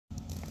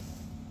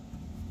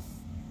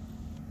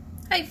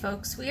Hi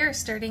folks, we are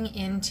starting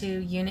into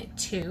Unit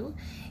 2,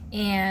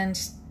 and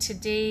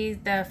today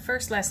the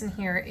first lesson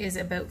here is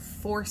about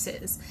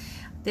forces.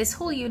 This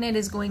whole unit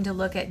is going to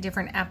look at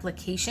different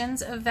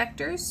applications of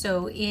vectors.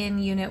 So in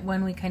Unit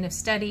 1 we kind of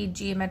studied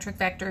geometric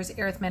vectors,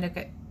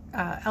 arithmetic,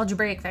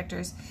 algebraic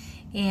vectors,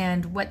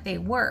 and what they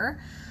were.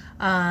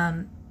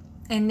 And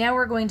now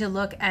we're going to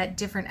look at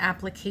different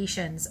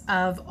applications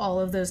of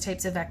all of those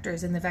types of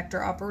vectors and the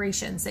vector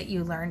operations that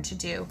you learned to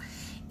do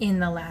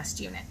in the last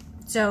unit.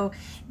 So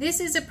this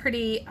is a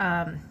pretty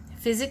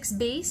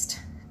physics-based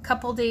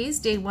couple days,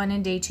 day 1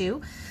 and day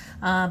 2.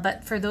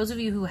 But for those of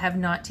you who have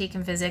not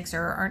taken physics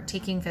or aren't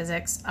taking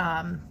physics,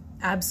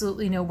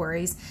 absolutely no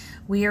worries.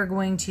 We are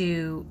going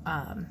to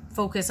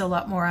focus a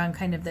lot more on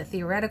kind of the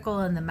theoretical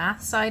and the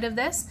math side of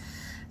this.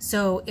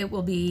 So it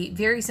will be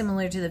very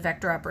similar to the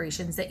vector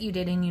operations that you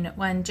did in Unit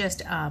 1,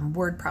 just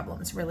word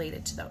problems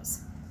related to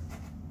those.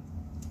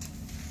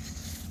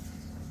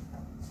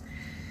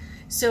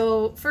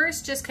 So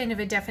first, just kind of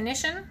a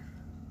definition.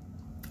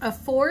 A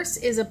force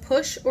is a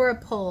push or a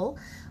pull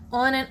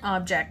on an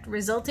object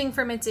resulting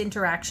from its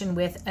interaction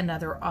with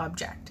another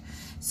object.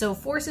 So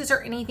forces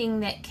are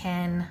anything that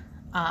can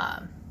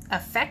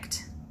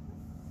affect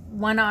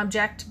one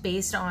object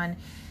based on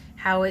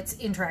how it's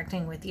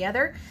interacting with the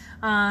other.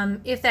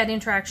 If that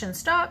interaction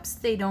stops,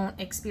 they don't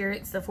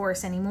experience the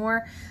force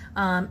anymore.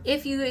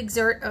 If you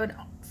exert a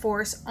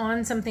force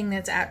on something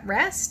that's at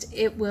rest,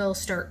 it will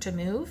start to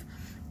move.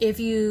 If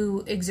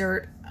you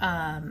exert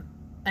an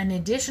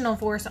additional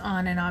force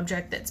on an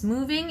object that's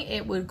moving,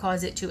 it would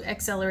cause it to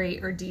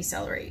accelerate or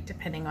decelerate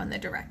depending on the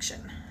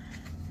direction.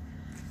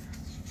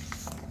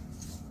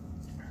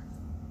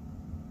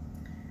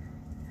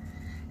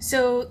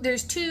 So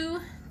there's two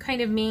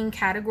kind of main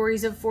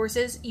categories of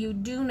forces. You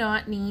do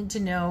not need to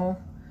know,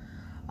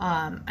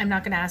 I'm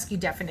not going to ask you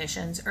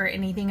definitions or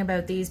anything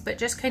about these, but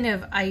just kind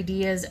of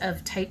ideas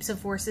of types of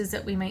forces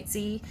that we might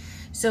see.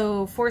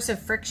 So force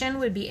of friction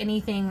would be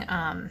anything,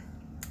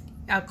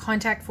 a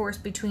contact force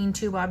between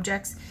two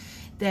objects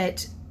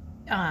that,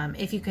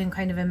 if you can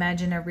kind of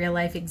imagine a real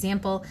life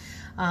example,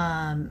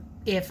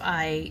 if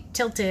I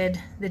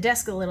tilted the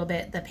desk a little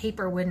bit, the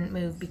paper wouldn't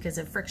move because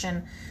of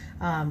friction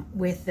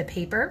with the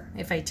paper.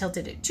 If I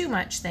tilted it too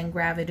much, then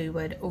gravity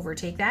would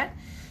overtake that.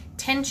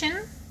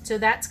 Tension, so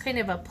that's kind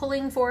of a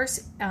pulling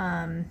force.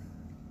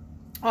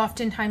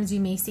 Oftentimes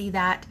you may see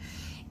that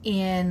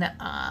in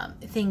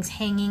things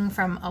hanging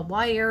from a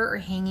wire or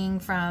hanging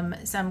from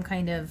some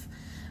kind of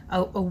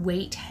a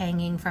weight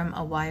hanging from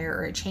a wire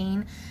or a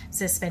chain,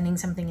 suspending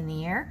something in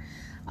the air.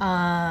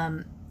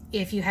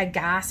 If you had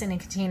gas in a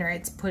container,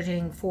 it's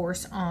putting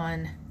force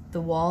on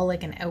the wall,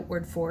 like an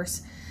outward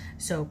force.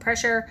 So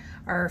pressure,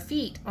 our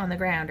feet on the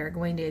ground are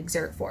going to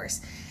exert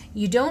force.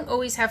 You don't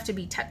always have to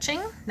be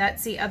touching.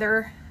 That's the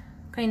other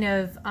kind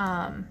of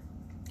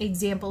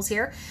examples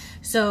here.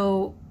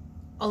 So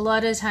a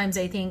lot of times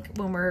I think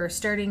when we're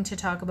starting to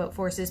talk about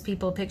forces,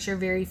 people picture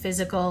very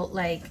physical,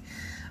 like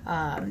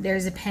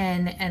there's a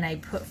pen and I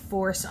put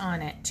force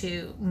on it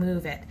to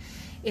move it.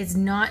 It's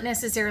not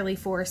necessarily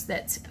force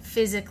that's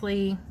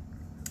physically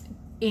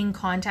in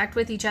contact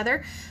with each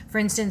other. For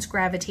instance,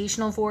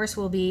 gravitational force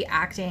will be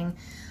acting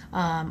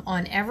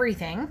on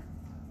everything,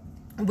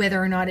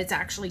 whether or not it's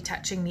actually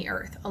touching the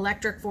earth.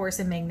 Electric force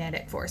and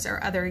magnetic force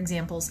are other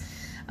examples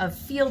of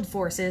field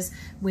forces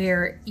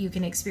where you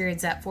can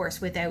experience that force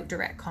without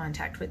direct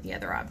contact with the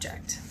other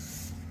object.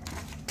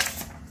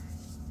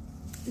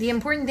 The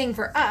important thing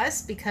for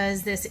us,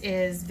 because this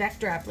is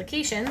vector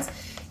applications,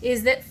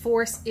 is that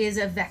force is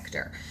a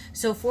vector.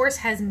 So force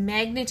has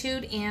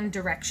magnitude and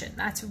direction.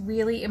 That's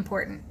really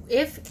important.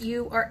 If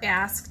you are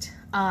asked,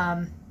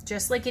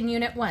 just like in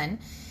Unit 1,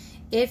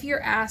 if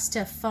you're asked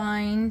to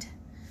find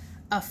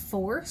a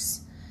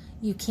force,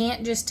 you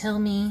can't just tell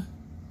me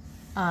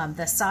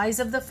the size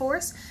of the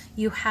force.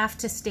 You have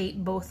to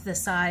state both the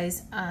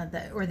size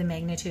or the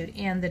magnitude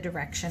and the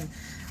direction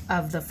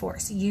of the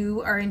force.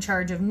 You are in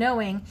charge of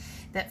knowing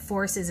that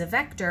force is a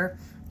vector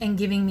and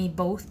giving me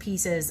both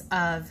pieces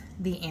of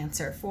the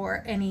answer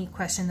for any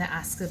question that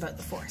asks about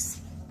the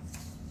force.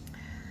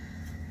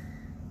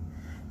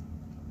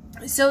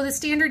 So the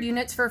standard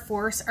units for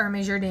force are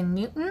measured in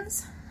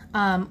newtons.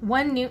 1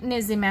 Newton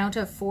is the amount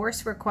of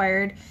force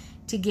required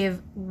to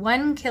give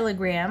 1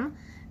 kilogram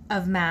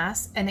of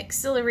mass an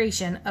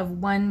acceleration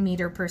of 1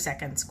 meter per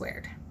second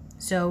squared.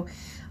 So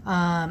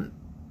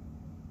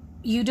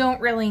you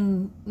don't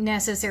really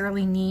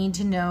necessarily need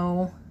to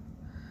know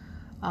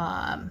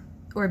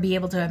or be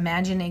able to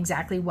imagine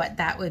exactly what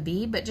that would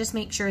be, but just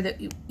make sure that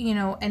you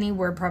know any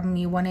word problem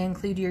you want to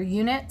include your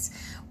units.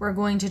 We're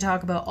going to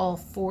talk about all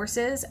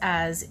forces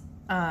as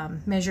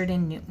measured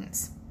in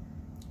newtons.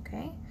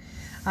 Okay,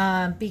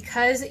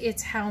 because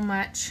it's how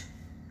much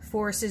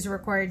force is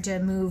required to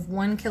move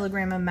 1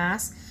 kilogram of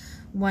mass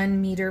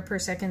 1 meter per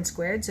second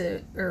squared,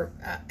 so or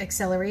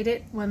accelerate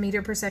it 1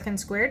 meter per second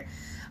squared.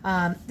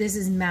 This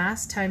is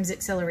mass times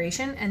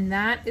acceleration, and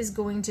that is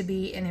going to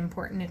be an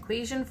important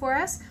equation for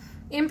us,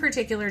 in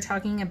particular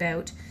talking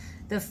about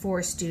the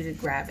force due to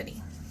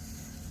gravity.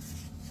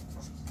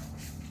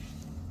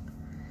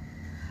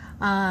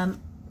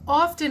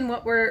 Often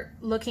what we're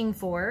looking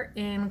for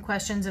in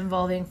questions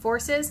involving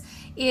forces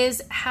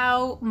is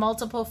how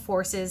multiple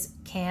forces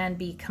can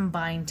be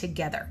combined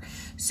together.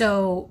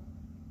 So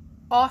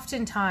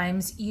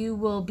oftentimes you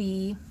will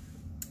be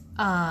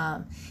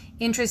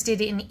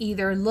interested in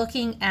either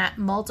looking at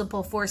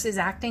multiple forces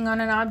acting on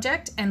an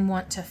object and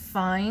want to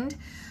find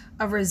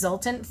a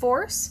resultant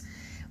force,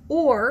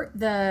 or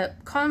the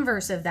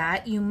converse of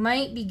that, you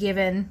might be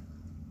given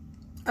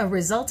a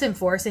resultant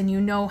force and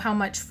you know how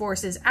much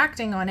force is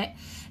acting on it,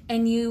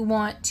 and you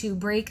want to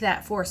break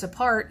that force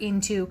apart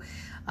into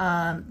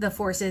the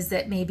forces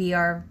that maybe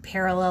are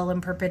parallel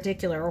and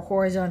perpendicular, or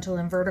horizontal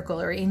and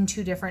vertical, or in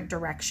two different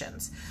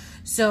directions.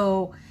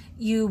 So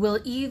you will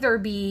either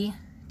be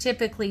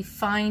typically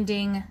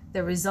finding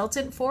the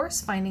resultant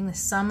force, finding the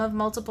sum of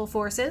multiple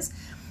forces,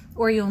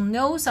 or you'll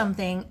know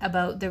something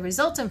about the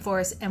resultant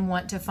force and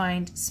want to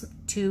find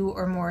two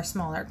or more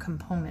smaller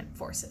component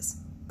forces,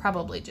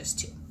 probably just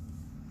two.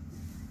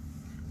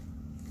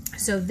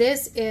 So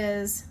this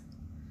is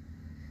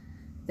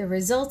the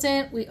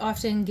resultant. We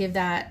often give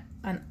that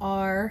an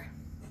R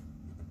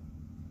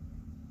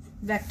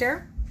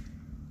vector,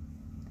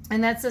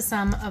 and that's the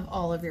sum of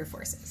all of your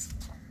forces.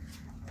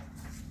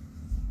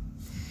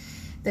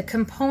 The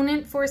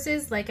component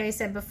forces, like I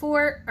said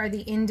before, are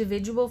the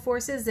individual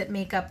forces that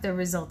make up the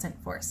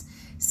resultant force.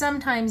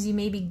 Sometimes you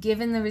may be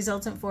given the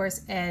resultant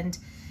force and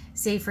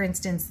say, for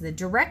instance, the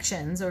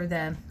directions or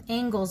the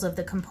angles of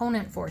the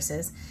component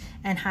forces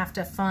and have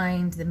to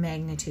find the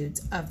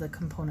magnitudes of the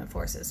component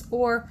forces.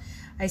 Or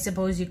I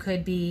suppose you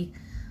could be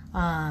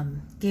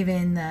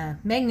given the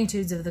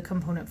magnitudes of the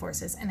component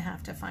forces and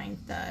have to find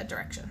the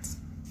directions.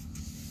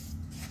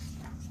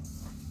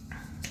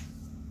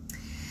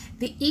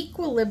 The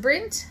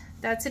equilibrant,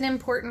 that's an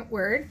important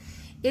word.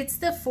 It's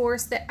the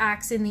force that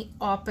acts in the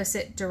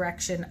opposite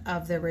direction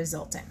of the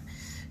resultant.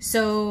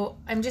 So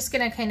I'm just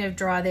going to kind of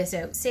draw this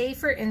out. Say,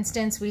 for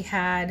instance, we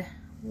had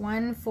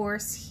one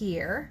force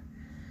here.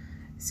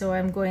 So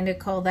I'm going to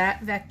call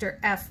that vector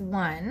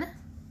F1.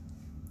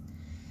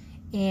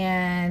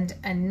 And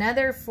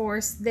another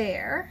force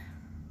there.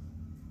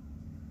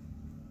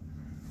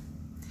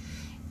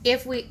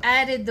 If we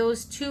added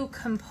those two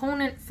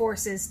component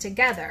forces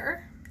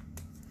together,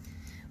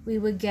 we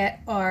would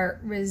get our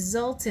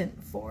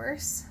resultant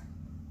force,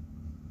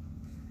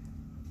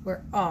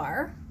 or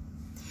R.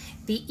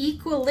 The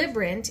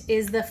equilibrant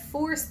is the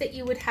force that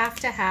you would have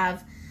to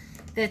have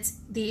that's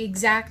the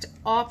exact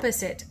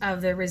opposite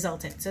of the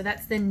resultant. So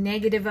that's the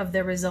negative of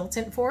the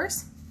resultant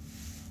force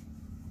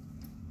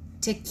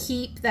to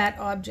keep that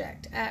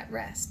object at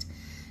rest.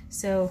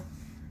 So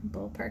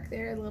ballpark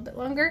there a little bit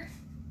longer.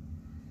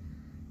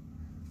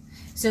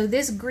 So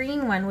this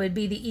green one would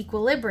be the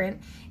equilibrant.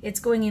 It's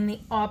going in the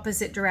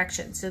opposite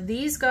direction. So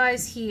these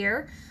guys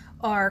here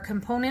are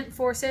component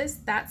forces.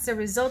 That's the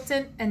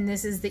resultant, and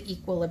this is the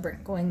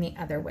equilibrant going the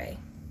other way.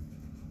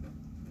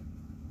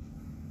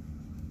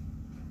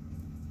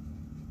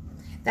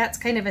 That's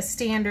kind of a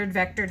standard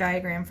vector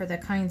diagram for the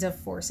kinds of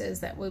forces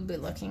that we'll be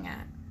looking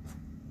at.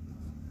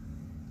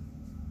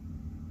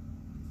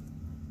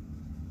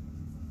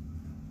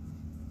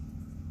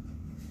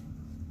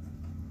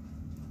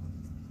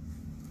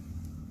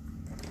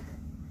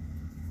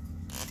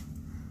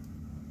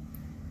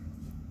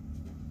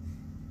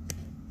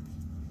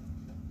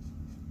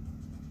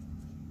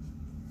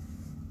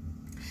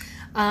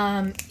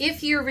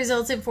 If your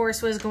resultant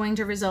force was going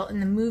to result in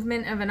the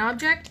movement of an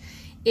object,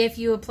 if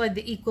you applied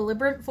the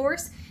equilibrant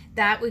force,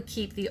 that would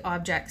keep the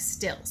object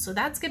still. So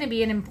that's going to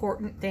be an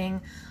important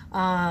thing.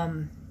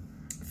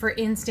 For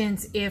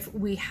instance, if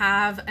we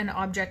have an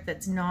object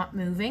that's not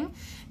moving,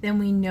 then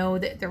we know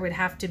that there would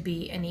have to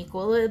be an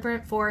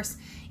equilibrant force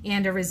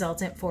and a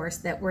resultant force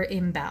that were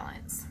in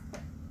balance.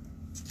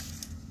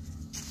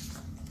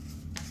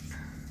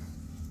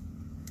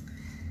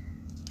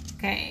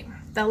 Okay,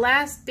 the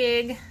last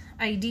big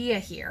idea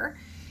here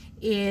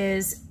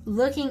is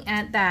looking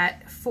at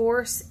that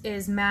force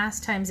is mass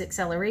times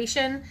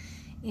acceleration,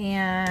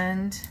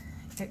 and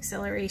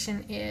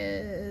acceleration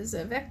is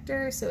a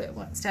vector, so it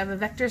wants to have a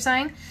vector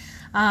sign.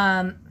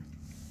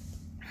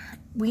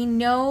 We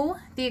know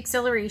the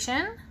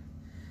acceleration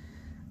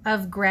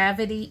of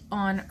gravity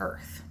on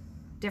Earth.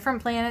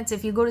 Different planets,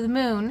 if you go to the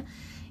moon,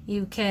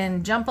 you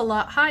can jump a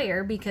lot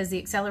higher because the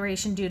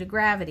acceleration due to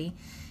gravity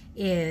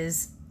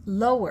is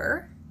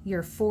lower.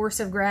 Your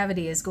force of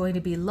gravity is going to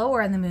be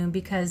lower on the moon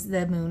because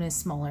the moon is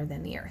smaller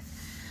than the Earth.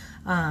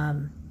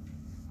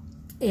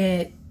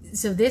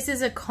 So this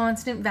is a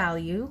constant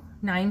value,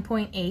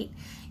 9.8.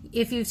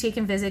 If you've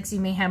taken physics, you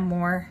may have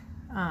more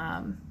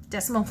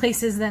decimal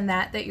places than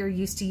that you're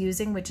used to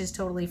using, which is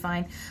totally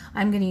fine.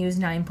 I'm going to use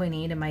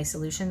 9.8 in my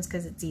solutions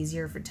because it's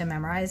easier to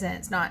memorize, and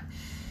it's not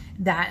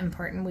that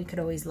important. We could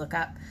always look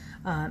up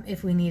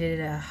if we needed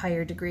a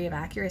higher degree of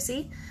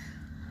accuracy.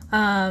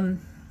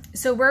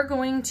 So we're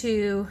going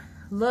to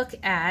look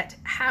at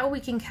how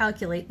we can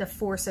calculate the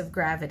force of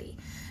gravity.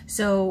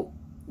 So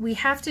we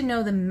have to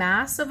know the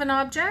mass of an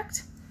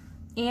object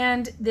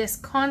and this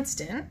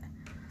constant.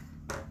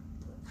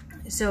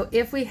 So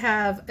if we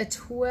have a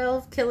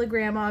 12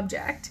 kilogram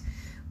object,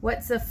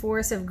 what's the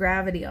force of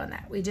gravity on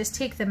that? We just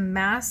take the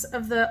mass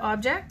of the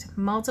object,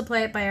 multiply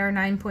it by our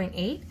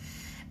 9.8,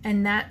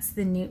 and that's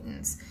the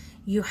newtons.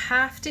 You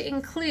have to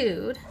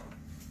include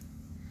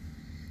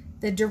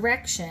the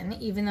direction,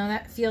 even though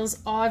that feels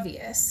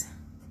obvious.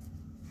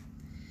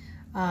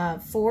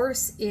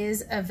 Force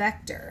is a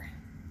vector.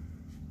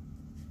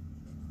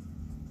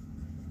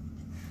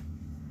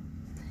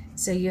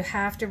 So you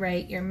have to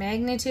write your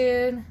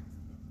magnitude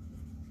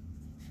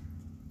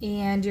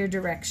and your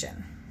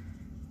direction.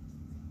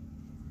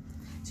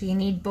 So you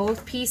need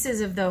both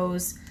pieces of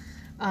those,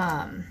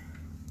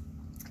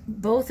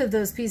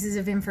 pieces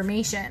of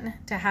information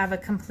to have a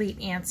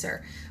complete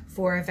answer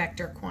for a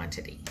vector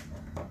quantity.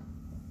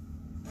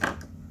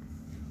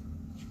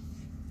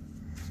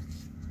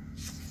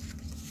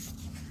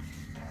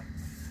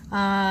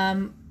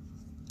 One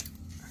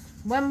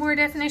more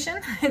definition.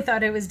 I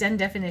thought I was done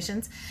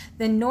definitions.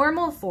 The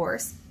normal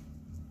force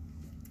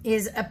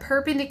is a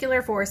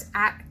perpendicular force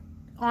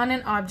on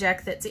an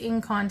object that's in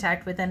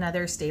contact with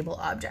another stable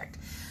object.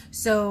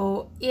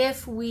 So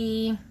if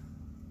we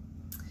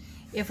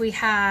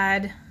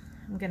had,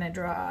 I'm gonna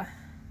draw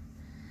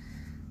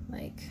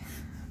like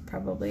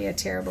probably a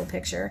terrible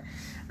picture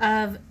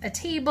of a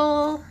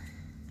table,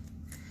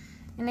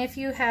 and if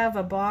you have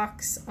a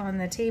box on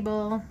the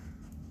table,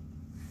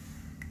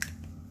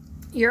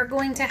 you're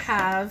going to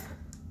have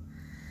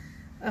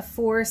a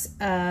force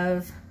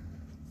of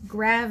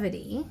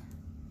gravity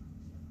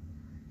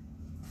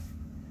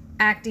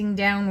acting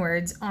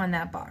downwards on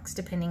that box.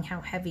 Depending how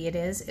heavy it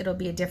is, it'll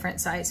be a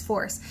different size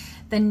force.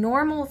 The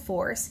normal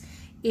force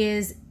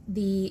is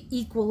the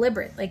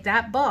equilibrium. Like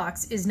that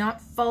box is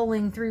not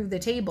falling through the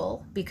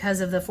table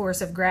because of the force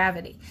of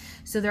gravity.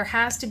 So there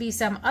has to be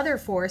some other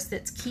force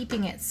that's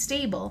keeping it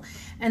stable,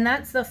 and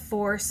that's the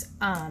force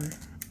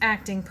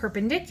acting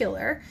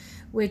perpendicular,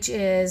 which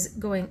is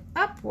going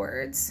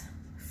upwards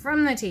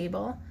from the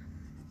table,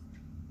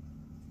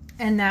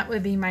 and that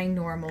would be my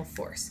normal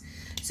force.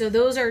 So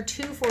those are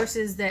two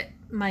forces that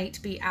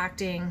might be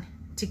acting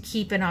to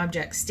keep an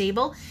object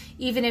stable.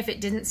 Even if it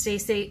didn't stay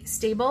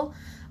stable,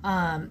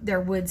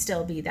 there would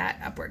still be that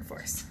upward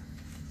force.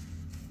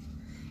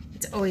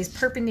 It's always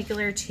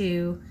perpendicular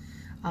to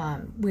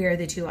where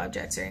the two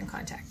objects are in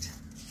contact.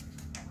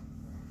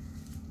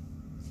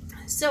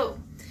 So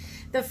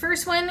the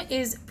first one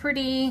is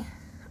pretty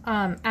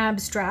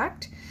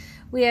abstract.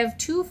 We have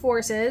two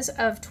forces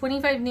of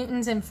 25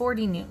 newtons and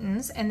 40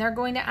 newtons, and they're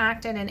going to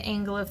act at an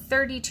angle of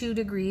 32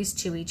 degrees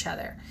to each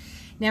other.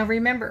 Now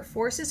remember,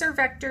 forces are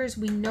vectors.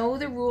 We know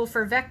the rule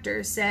for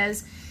vectors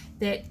says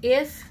that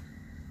if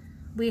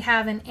we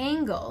have an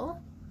angle,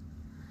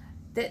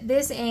 that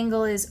this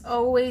angle is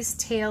always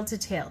tail to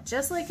tail,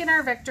 just like in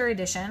our vector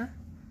addition.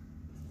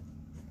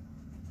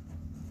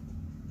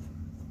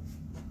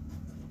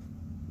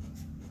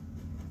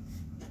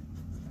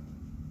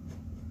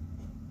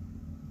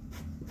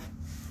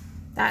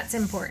 That's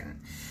important.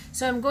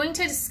 So I'm going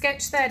to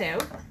sketch that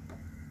out.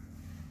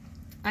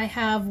 I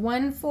have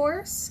one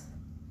force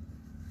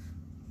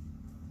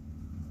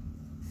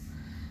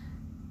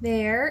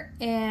there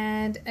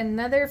and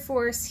another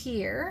force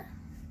here.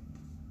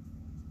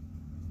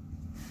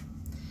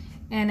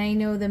 And I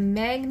know the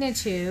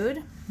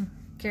magnitude,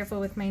 careful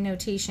with my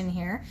notation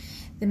here,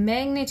 the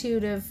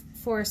magnitude of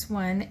force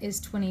 1 is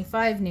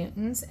 25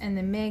 newtons and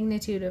the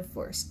magnitude of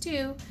force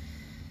 2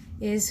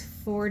 is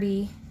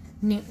 40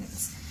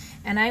 newtons.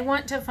 And I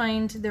want to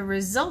find the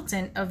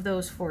resultant of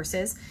those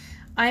forces.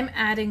 I'm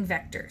adding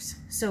vectors.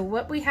 So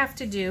what we have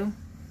to do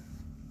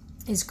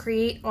is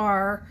create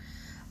our,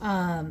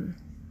 I'm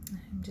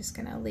just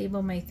gonna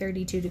label my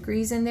 32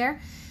 degrees in there,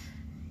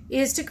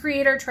 is to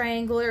create our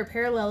triangle or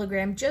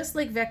parallelogram just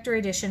like vector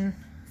addition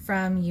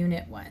from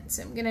unit 1.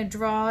 So I'm gonna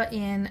draw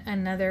in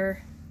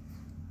another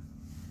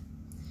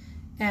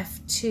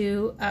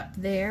F2 up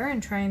there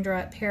and try and draw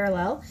it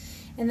parallel.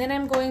 And then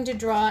I'm going to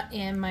draw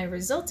in my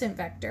resultant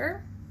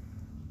vector.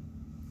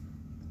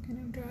 I'm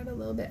going to draw it a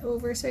little bit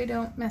over so I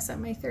don't mess up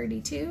my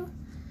 32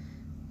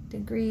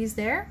 degrees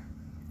there,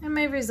 and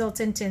my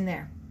resultant in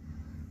there.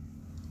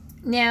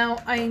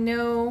 Now I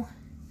know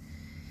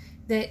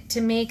that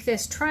to make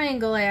this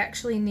triangle I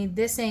actually need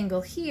this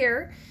angle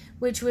here,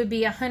 which would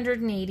be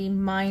 180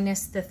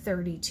 minus the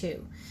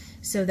 32.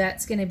 So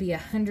that's going to be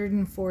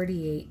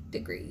 148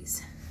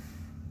 degrees.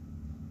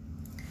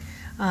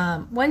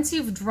 Once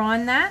you've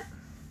drawn that,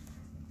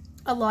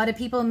 a lot of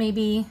people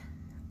maybe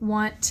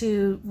want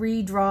to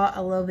redraw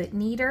a little bit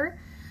neater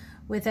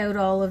without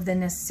all of the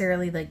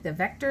necessarily like the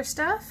vector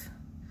stuff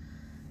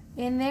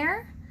in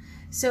there.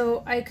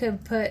 So I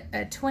could put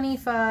a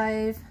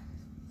 25,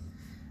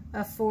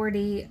 a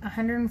 40,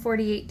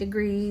 148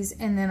 degrees,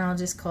 and then I'll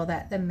just call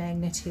that the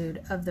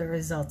magnitude of the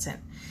resultant.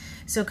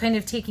 So kind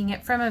of taking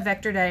it from a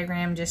vector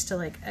diagram just to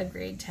like a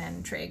grade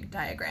 10 trig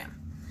diagram.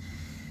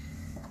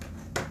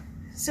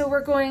 So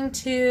we're going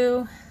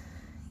to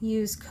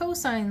use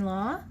cosine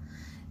law.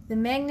 The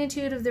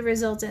magnitude of the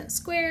resultant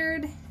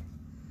squared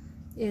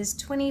is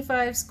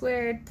 25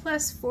 squared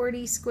plus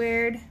 40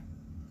 squared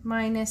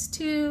minus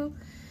 2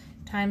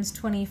 times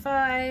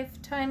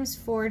 25 times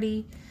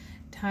 40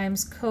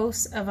 times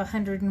cos of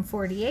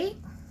 148.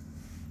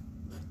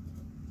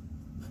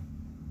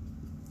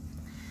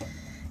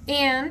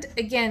 And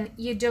again,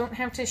 you don't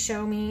have to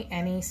show me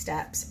any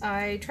steps.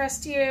 I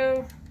trust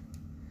you.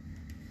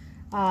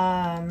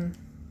 I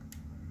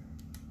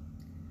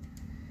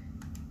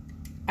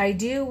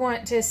do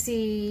want to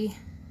see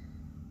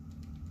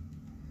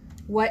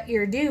what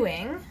you're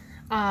doing.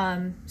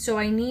 So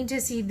I need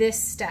to see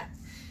this step.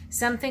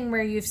 Something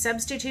where you've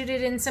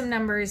substituted in some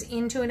numbers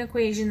into an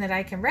equation that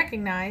I can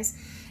recognize,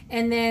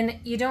 and then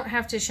you don't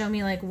have to show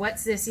me like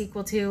what's this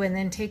equal to and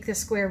then take the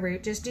square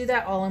root. Just do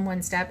that all in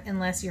one step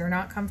unless you're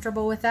not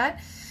comfortable with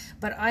that.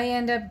 But I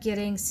end up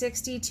getting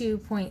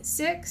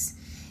 62.6,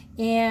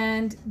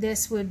 and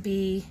this would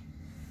be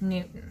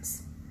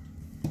newtons.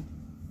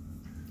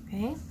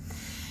 Okay,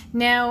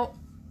 now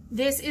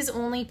this is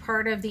only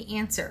part of the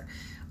answer.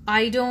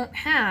 I don't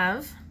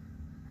have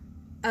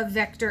a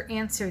vector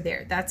answer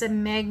there. That's a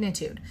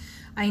magnitude.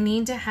 I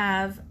need to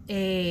have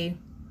a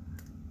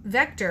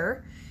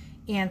vector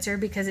answer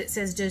because it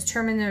says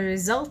determine the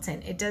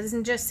resultant. It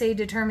doesn't just say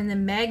determine the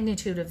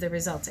magnitude of the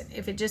resultant.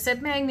 If it just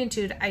said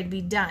magnitude, I'd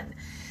be done.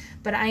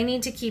 But I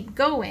need to keep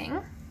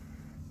going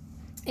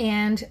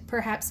and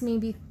perhaps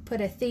maybe put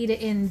a theta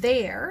in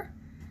there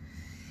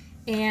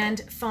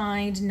and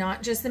find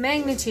not just the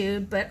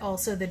magnitude but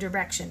also the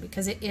direction,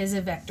 because it is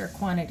a vector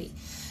quantity.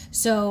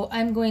 So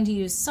I'm going to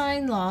use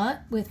sine law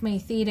with my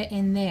theta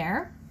in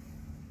there,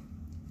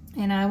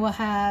 and I will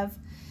have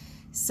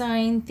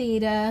sine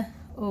theta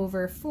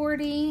over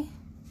 40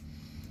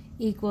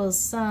 equals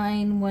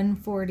sine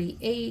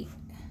 148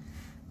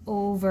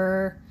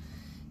 over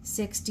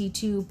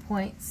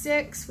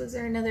 62.6. Was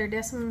there another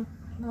decimal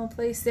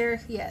place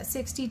there? Yeah,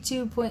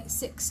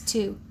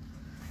 62.62.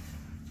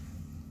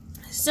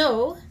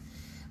 So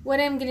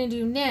what I'm going to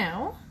do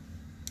now,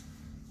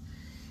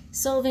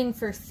 solving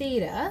for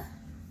theta,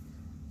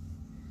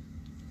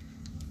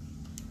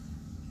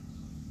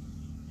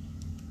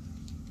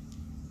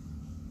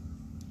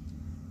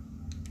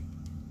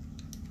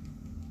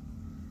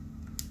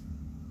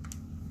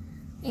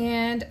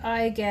 and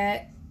I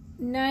get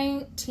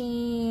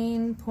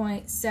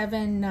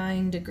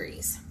 19.79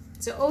 degrees.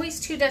 So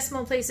always 2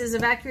 decimal places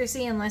of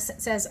accuracy unless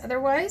it says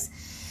otherwise.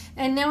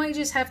 And now I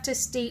just have to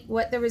state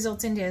what the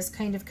resultant is,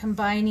 kind of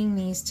combining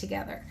these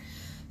together.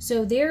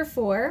 So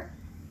therefore,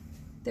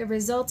 the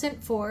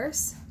resultant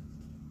force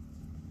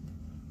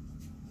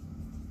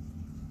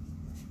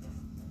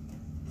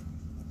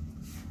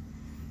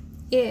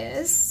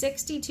is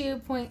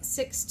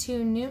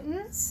 62.62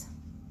 newtons.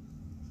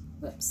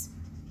 Whoops.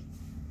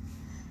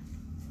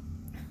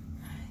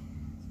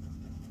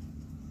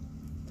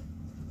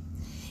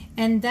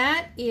 And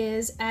that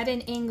is at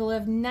an angle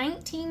of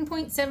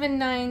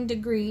 19.79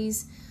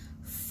 degrees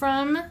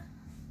from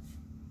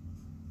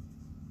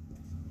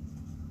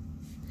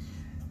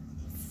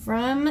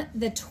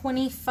the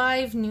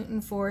 25 Newton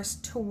force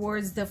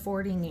towards the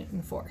 40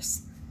 Newton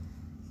force.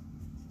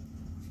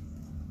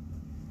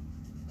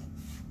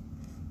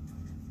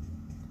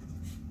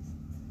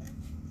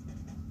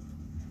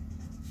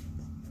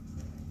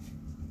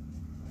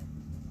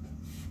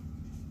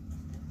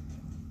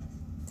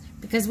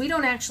 Because we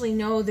don't actually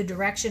know the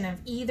direction of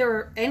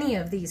any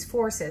of these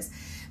forces,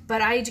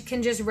 but I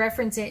can just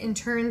reference it in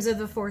terms of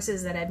the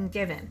forces that I've been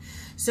given.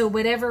 So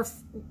whatever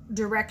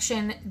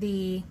direction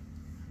the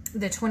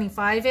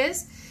 25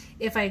 is,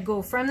 if I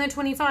go from the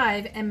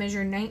 25 and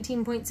measure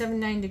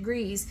 19.79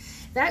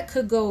 degrees, that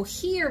could go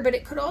here, but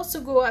it could also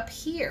go up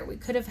here. We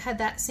could have had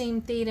that same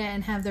theta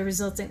and have the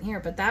resultant here,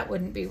 but that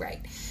wouldn't be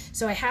right.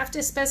 So I have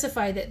to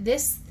specify that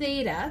this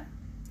theta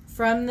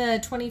from the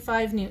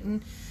 25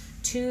 Newton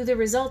to the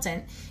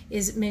resultant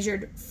is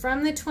measured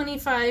from the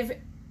 25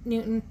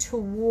 Newton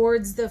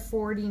towards the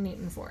 40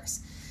 Newton force.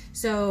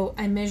 So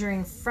I'm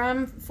measuring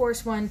from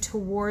force 1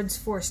 towards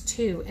force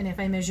 2, and if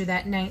I measure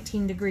that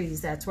 19 degrees,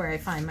 that's where I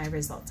find my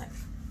resultant.